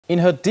In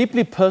her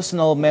deeply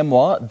personal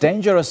memoir,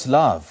 Dangerous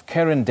Love,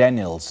 Karen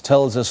Daniels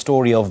tells a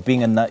story of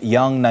being a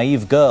young,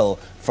 naive girl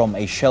from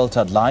a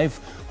sheltered life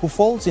who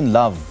falls in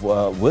love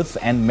with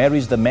and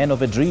marries the man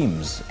of her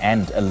dreams,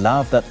 and a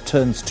love that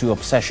turns to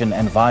obsession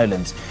and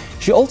violence.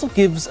 She also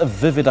gives a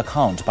vivid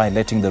account by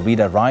letting the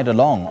reader ride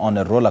along on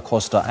a roller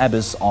coaster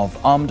abyss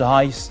of armed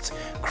heists,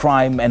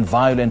 crime and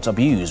violent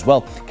abuse.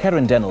 Well,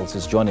 Karen Daniels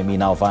is joining me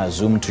now via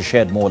Zoom to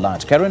shed more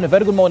light. Karen, a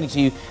very good morning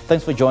to you.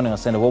 Thanks for joining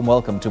us and a warm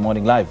welcome to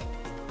Morning Live.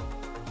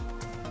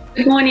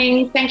 Good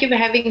morning. Thank you for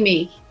having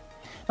me.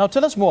 Now,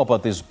 tell us more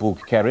about this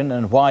book, Karen,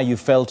 and why you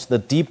felt the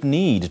deep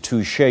need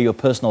to share your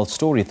personal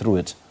story through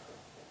it.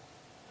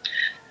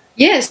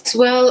 Yes,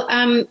 well,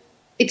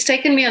 it's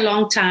taken me a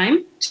long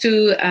time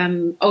to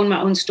own my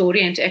own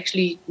story and to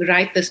actually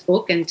write this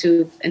book and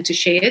to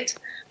share it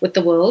with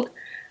the world.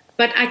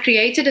 But I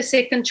created a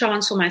second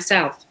chance for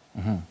myself.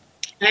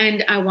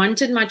 And I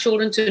wanted my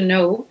children to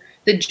know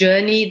the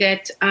journey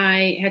that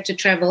I had to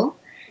travel.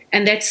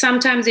 And that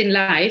sometimes in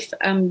life,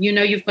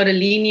 you've got to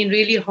lean in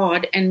really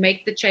hard and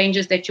make the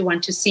changes that you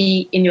want to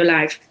see in your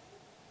life.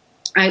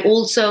 I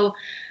also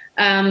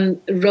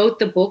wrote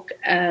the book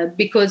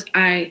because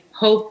I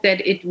hope that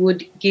it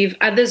would give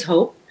others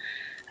hope,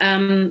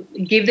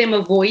 give them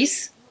a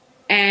voice,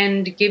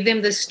 and give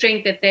them the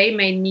strength that they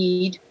may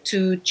need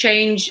to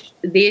change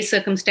their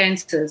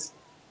circumstances.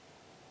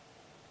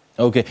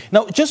 Okay.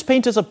 Now, just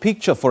paint us a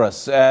picture for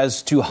us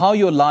as to how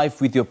your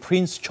life with your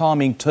Prince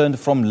Charming turned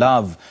from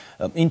love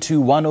into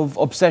one of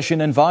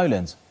obsession and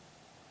violence.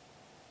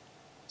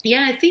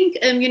 Yeah, I think,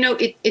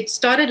 it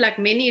started like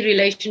many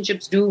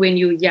relationships do when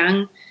you're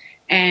young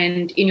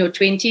and in your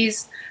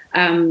 20s.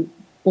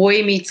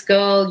 Boy meets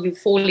girl, you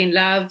fall in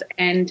love.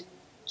 And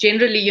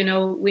generally,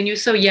 when you're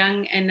so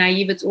young and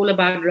naive, it's all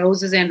about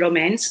roses and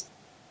romance.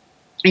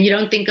 And you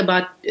don't think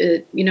about,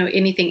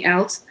 anything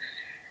else.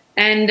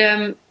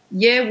 And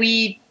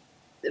we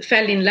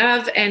fell in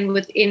love, and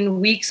within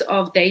weeks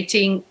of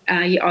dating,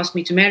 he asked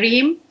me to marry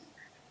him.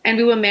 And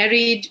we were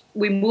married.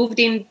 We moved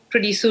in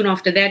pretty soon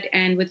after that,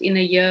 and within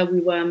a year we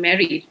were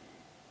married.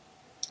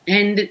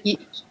 And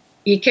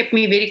he kept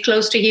me very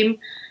close to him.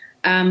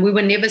 We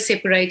were never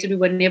separated. We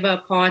were never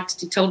apart.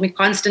 He told me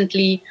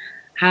constantly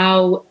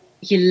how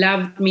he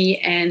loved me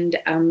and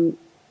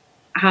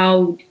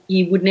how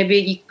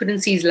he couldn't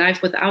see his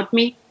life without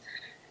me.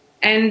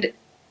 And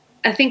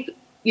I think,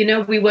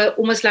 we were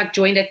almost like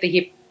joined at the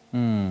hip.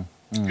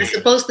 I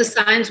suppose the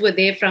signs were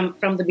there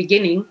from the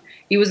beginning.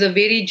 He was a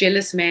very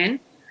jealous man.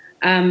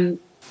 And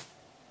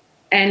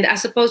I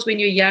suppose when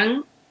you're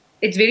young,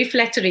 it's very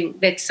flattering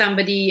that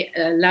somebody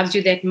loves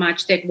you that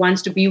much, that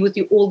wants to be with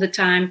you all the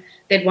time,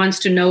 that wants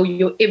to know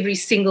your every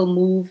single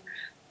move,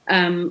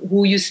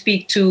 who you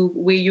speak to,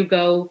 where you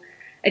go.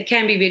 It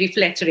can be very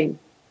flattering.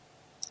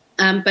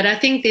 But I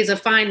think there's a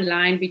fine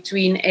line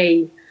between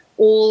a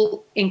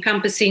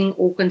all-encompassing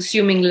or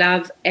consuming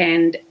love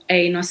and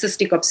a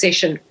narcissistic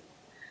obsession.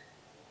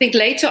 I think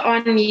later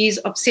on, his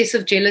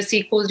obsessive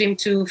jealousy caused him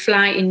to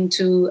fly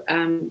into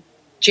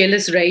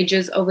jealous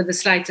rages over the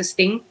slightest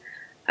thing.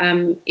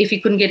 If he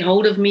couldn't get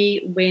hold of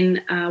me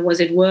when I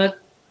was at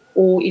work,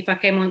 or if I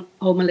came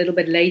home a little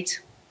bit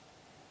late,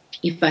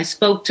 if I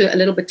spoke a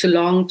little bit too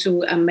long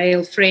to a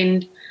male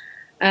friend.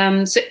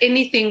 So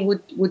anything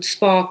would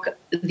spark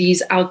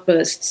these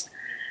outbursts.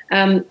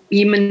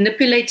 He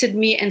manipulated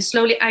me and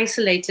slowly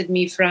isolated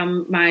me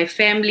from my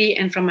family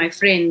and from my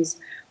friends.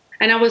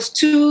 And I was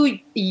too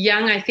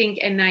young, I think,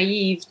 and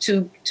naive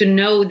to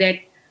know that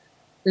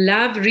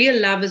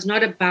real love is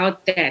not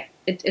about that.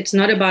 It's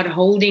not about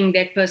holding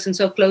that person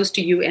so close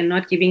to you and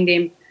not giving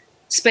them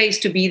space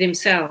to be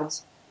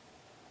themselves.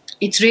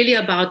 It's really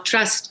about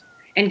trust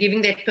and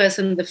giving that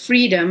person the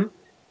freedom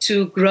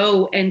to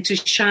grow and to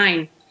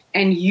shine.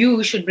 And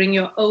you should bring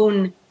your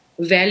own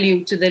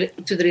value to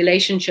the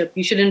relationship.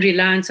 You shouldn't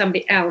rely on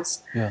somebody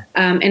else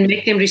and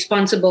make them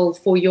responsible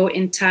for your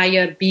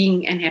entire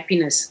being and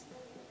happiness.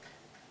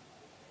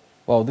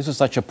 Wow, this is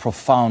such a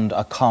profound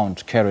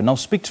account, Karen. Now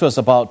speak to us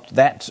about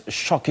that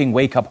shocking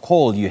wake-up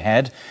call you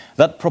had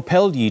that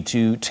propelled you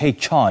to take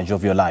charge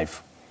of your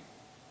life.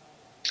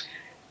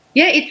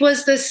 Yeah, it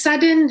was the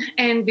sudden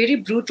and very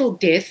brutal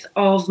death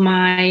of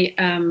my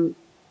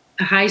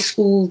high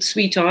school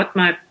sweetheart,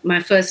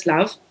 my first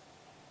love.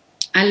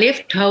 I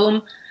left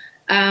home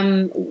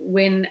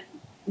when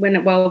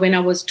I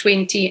was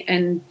 20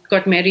 and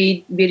got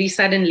married very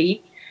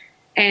suddenly.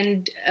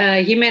 And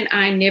him and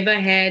I never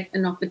had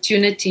an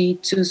opportunity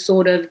to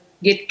sort of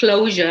get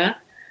closure.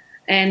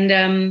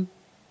 And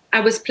I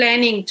was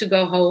planning to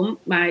go home.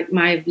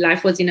 My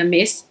life was in a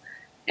mess.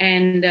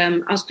 And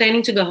I was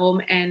planning to go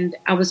home, and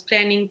I was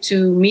planning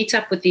to meet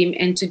up with him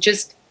and to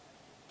just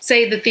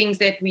say the things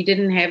that we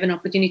didn't have an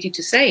opportunity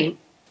to say.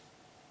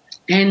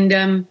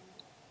 And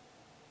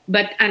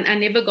but I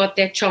never got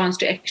that chance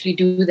to actually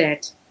do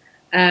that.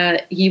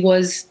 He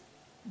was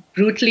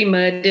brutally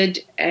murdered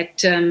at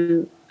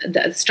the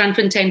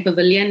Strandfontein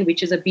Pavilion,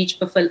 which is a beach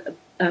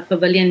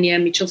pavilion near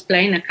Mitchell's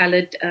Plain, a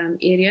coloured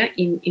area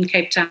in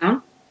Cape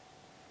Town.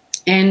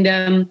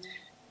 And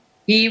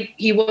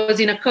He was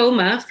in a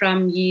coma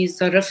from his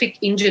horrific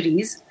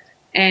injuries,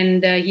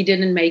 and he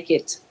didn't make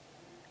it.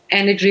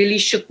 And it really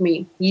shook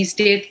me. His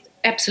death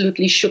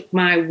absolutely shook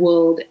my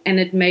world, and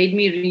it made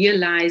me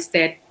realize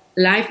that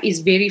life is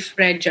very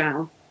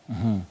fragile.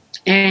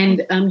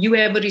 And you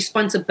have a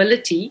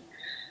responsibility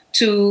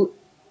to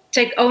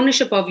take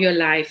ownership of your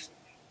life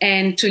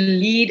and to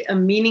lead a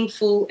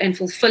meaningful and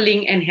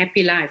fulfilling and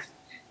happy life.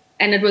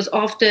 And it was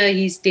after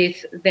his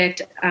death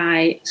that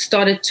I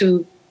started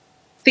to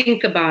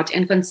think about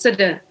and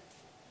consider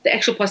the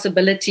actual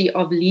possibility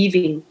of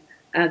leaving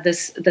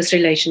this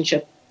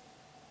relationship.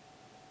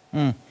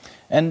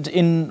 And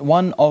in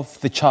one of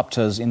the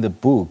chapters in the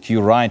book, you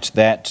write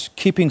that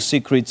keeping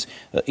secrets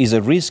is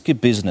a risky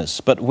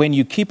business, but when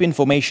you keep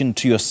information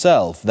to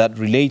yourself that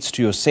relates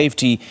to your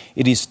safety,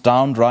 it is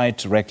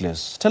downright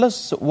reckless. Tell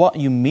us what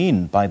you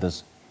mean by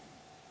this.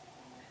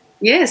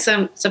 Yes,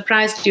 I'm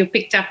surprised you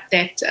picked up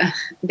that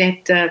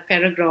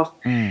paragraph.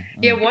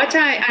 Yeah, what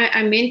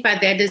I meant by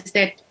that is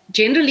that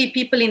generally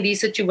people in these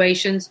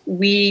situations,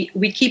 we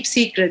keep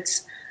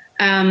secrets.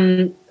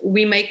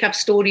 We make up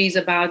stories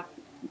about,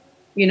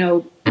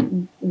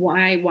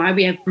 why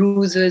we have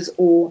bruises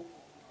or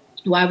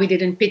why we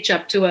didn't pitch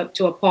up to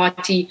a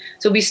party.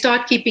 So we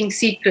start keeping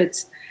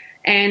secrets,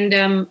 and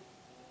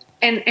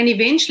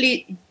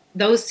eventually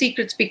those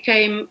secrets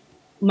became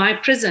my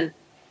prison.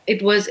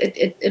 It was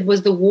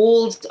the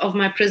walls of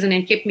my prison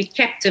and kept me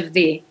captive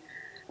there.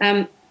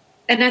 And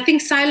I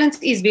think silence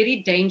is very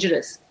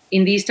dangerous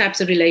in these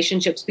types of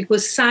relationships,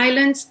 because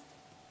silence,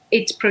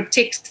 it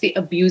protects the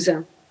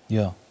abuser.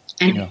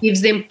 It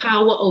gives them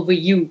power over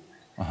you.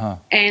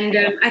 And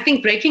I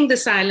think breaking the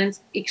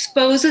silence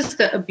exposes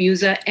the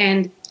abuser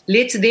and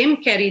lets them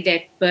carry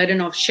that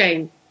burden of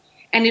shame.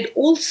 And it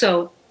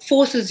also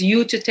forces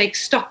you to take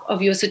stock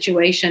of your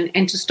situation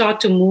and to start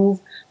to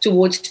move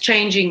towards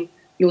changing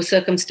your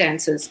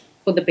circumstances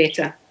for the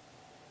better.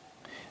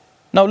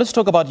 Now let's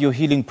talk about your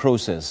healing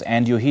process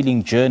and your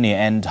healing journey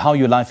and how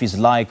your life is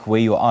like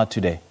where you are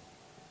today.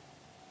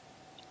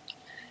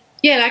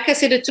 Yeah, like I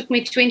said, it took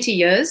me 20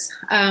 years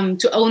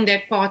to own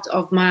that part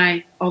of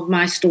my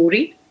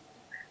story.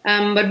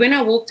 But when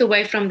I walked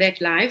away from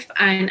that life,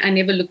 I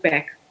never looked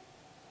back.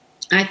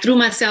 I threw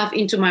myself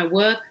into my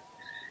work,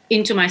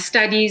 into my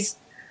studies,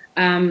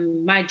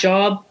 my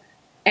job,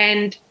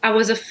 and I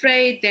was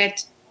afraid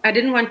that I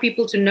didn't want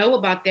people to know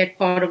about that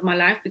part of my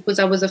life, because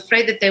I was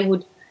afraid that they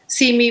would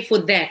see me for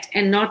that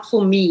and not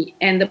for me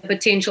and the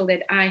potential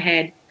that I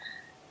had.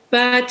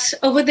 But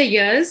over the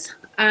years,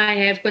 I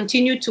have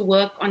continued to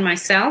work on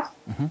myself,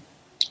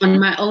 on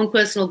my own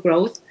personal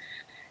growth,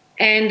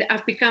 and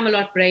I've become a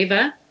lot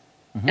braver,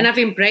 and I've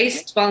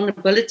embraced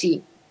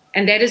vulnerability,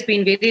 and that has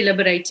been very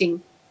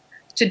liberating.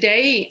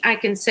 Today, I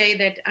can say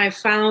that I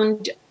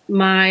found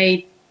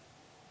my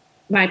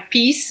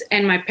peace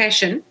and my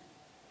passion,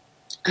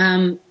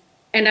 and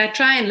I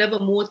try and live a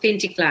more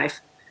authentic life.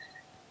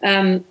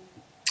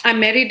 I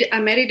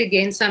married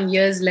again some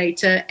years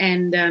later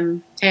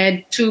and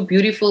had two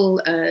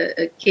beautiful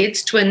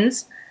kids,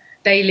 twins.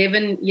 They're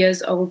 11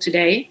 years old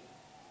today.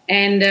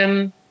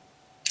 And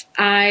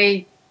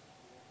I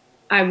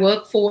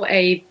work for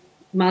a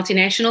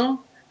multinational.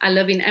 I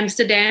live in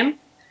Amsterdam.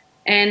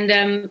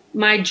 And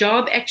my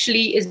job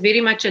actually is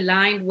very much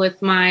aligned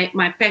with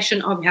my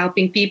passion of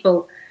helping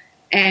people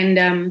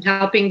and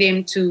helping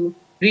them to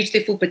reach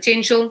their full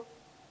potential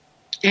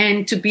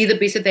and to be the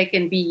best that they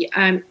can be.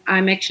 I'm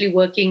actually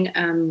working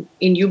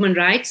in human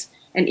rights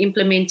and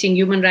implementing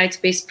human rights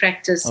best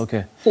practice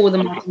for the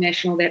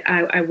multinational that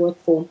I work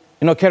for.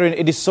 Karen,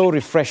 it is so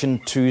refreshing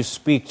to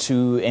speak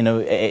to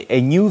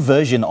a new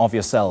version of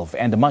yourself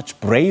and a much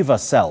braver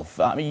self.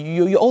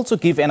 You also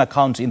give an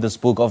account in this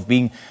book of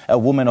being a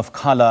woman of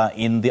color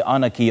in the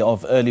anarchy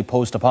of early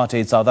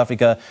post-apartheid South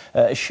Africa.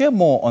 Share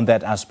more on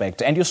that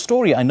aspect. And your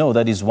story, I know,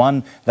 that is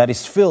one that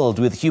is filled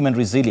with human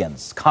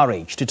resilience,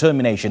 courage,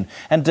 determination.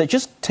 And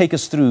just take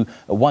us through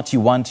what you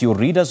want your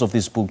readers of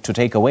this book to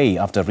take away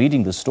after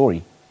reading the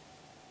story.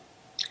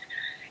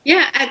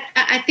 Yeah,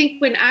 I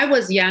think when I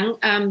was young,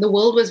 the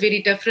world was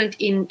very different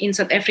in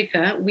South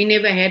Africa. We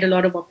never had a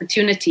lot of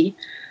opportunity.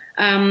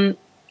 And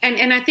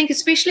I think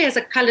especially as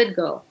a colored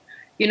girl,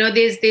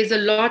 there's a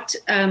lot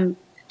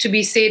to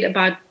be said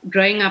about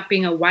growing up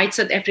being a white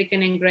South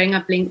African and growing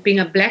up being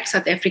a black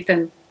South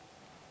African.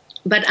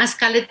 But us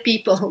colored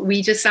people,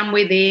 we just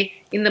somewhere there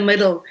in the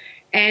middle.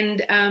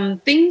 And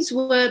things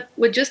were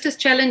just as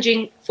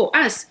challenging for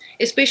us,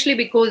 especially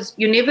because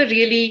you never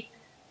really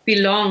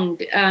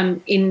belonged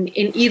in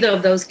either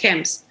of those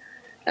camps.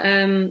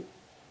 So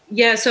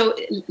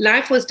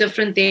life was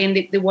different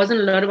then. There wasn't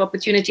a lot of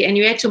opportunity, and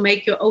you had to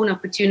make your own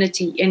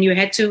opportunity, and you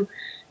had to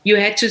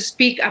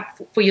speak up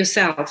for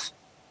yourself.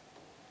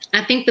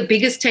 I think the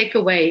biggest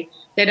takeaway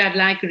that I'd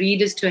like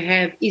readers to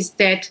have is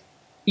that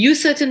you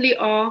certainly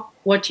are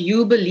what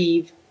you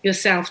believe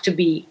yourself to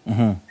be,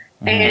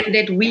 and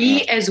that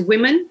we as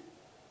women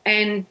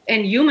and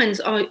humans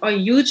are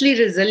hugely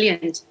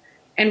resilient.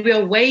 And we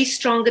are way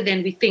stronger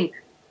than we think.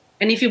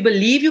 And if you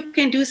believe you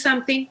can do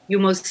something, you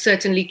most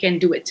certainly can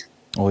do it.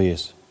 Oh,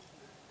 yes.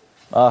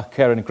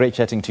 Karen, great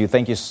chatting to you.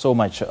 Thank you so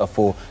much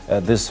for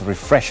this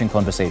refreshing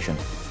conversation.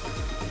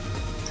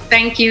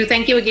 Thank you.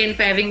 Thank you again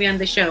for having me on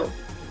the show.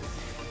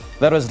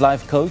 That was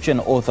life coach and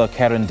author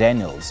Karen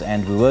Daniels,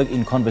 and we were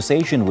in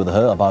conversation with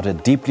her about a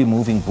deeply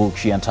moving book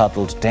she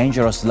entitled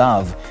Dangerous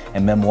Love,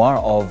 a memoir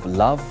of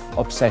love,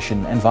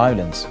 obsession and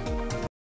violence.